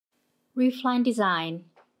Roofline Design,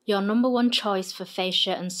 your number one choice for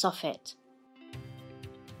fascia and soffit.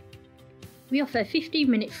 We offer a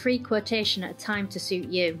 15-minute free quotation at a time to suit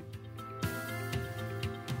you.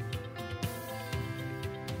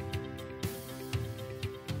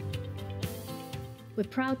 We're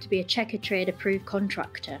proud to be a Checkatrade approved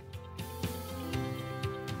contractor.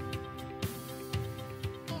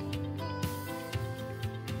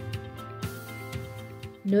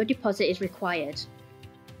 No deposit is required.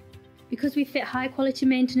 Because we fit high quality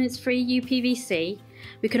maintenance free UPVC,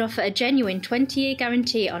 we can offer a genuine 20-year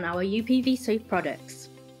guarantee on our UPVC products.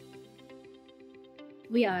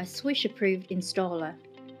 We are a Swish approved installer.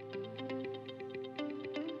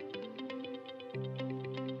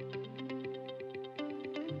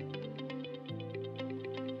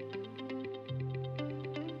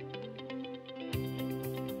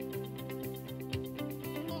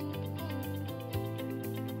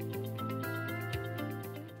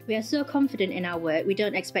 We are so confident in our work, we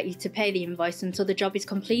don't expect you to pay the invoice until the job is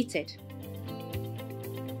completed.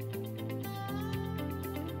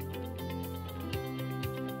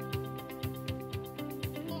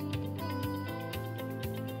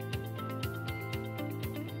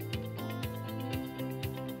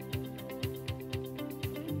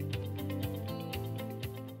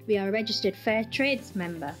 We are a registered Fair Trades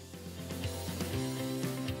member.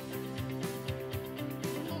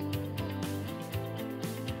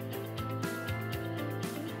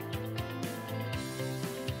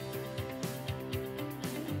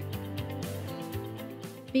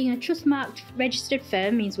 Being a trust-marked registered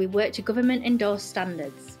firm means we work to government-endorsed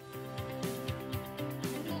standards.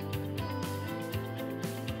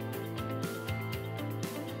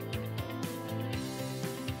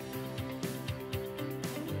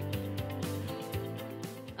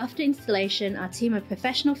 After installation, our team of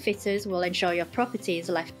professional fitters will ensure your property is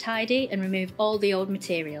left tidy and remove all the old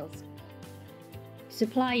materials. We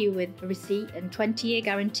supply you with a receipt and 20-year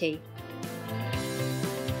guarantee.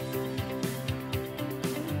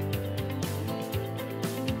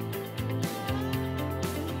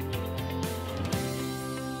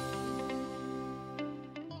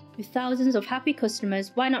 With thousands of happy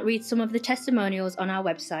customers, why not read some of the testimonials on our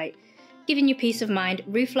website? Giving you peace of mind,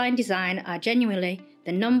 Roofline Design are genuinely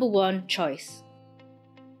the number one choice.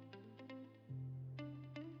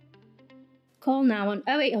 Call now on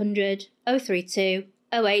 0800 032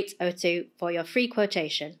 0802 for your free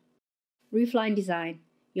quotation. Roofline Design,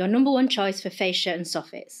 your number one choice for fascia and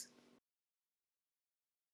soffits.